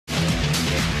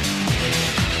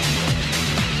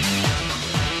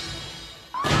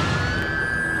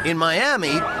In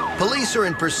Miami, police are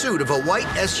in pursuit of a white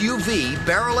SUV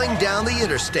barreling down the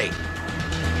interstate.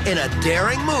 In a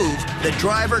daring move, the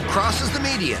driver crosses the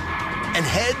median and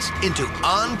heads into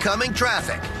oncoming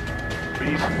traffic.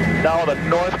 He's now in a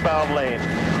northbound lane.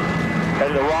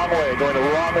 Heading the wrong way, going the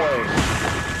wrong way.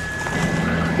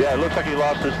 Yeah, it looks like he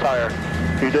lost his tire.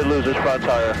 He did lose his front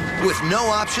tire. With no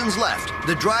options left,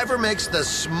 the driver makes the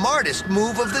smartest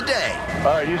move of the day.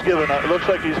 All right, he's giving up. It looks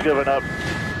like he's giving up.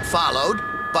 Followed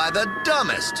by the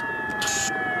dumbest.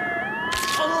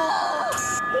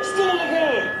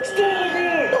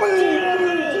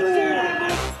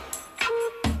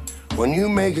 When you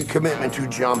make a commitment to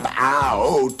jump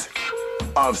out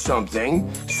of something,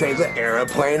 say the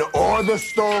airplane or the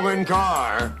stolen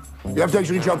car, you have to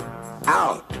actually jump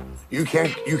out. You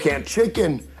can't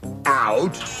chicken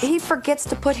out. He forgets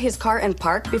to put his car in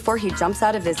park before he jumps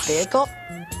out of his vehicle.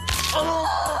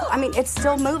 I mean, it's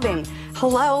still moving.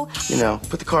 Hello? You know,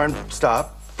 put the car in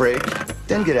stop, brake,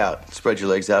 then get out. Spread your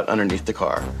legs out underneath the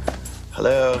car.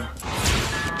 Hello?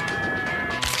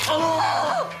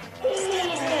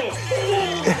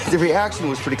 The reaction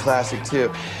was pretty classic,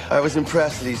 too. I was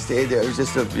impressed that he stayed there. It was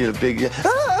just a big...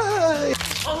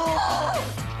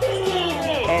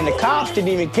 And the cops didn't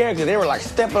even care because they were like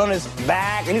stepping on his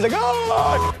back, and he's like,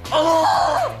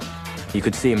 oh! You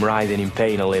could see him writhing in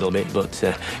pain a little bit, but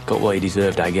got what he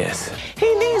deserved, I guess.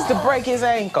 He needs to break his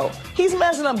ankle. He's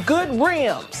messing up good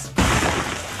rims.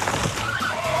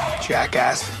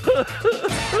 Jackass.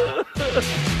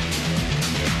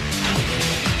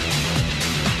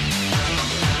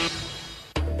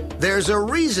 There's a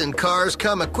reason cars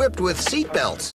come equipped with seatbelts.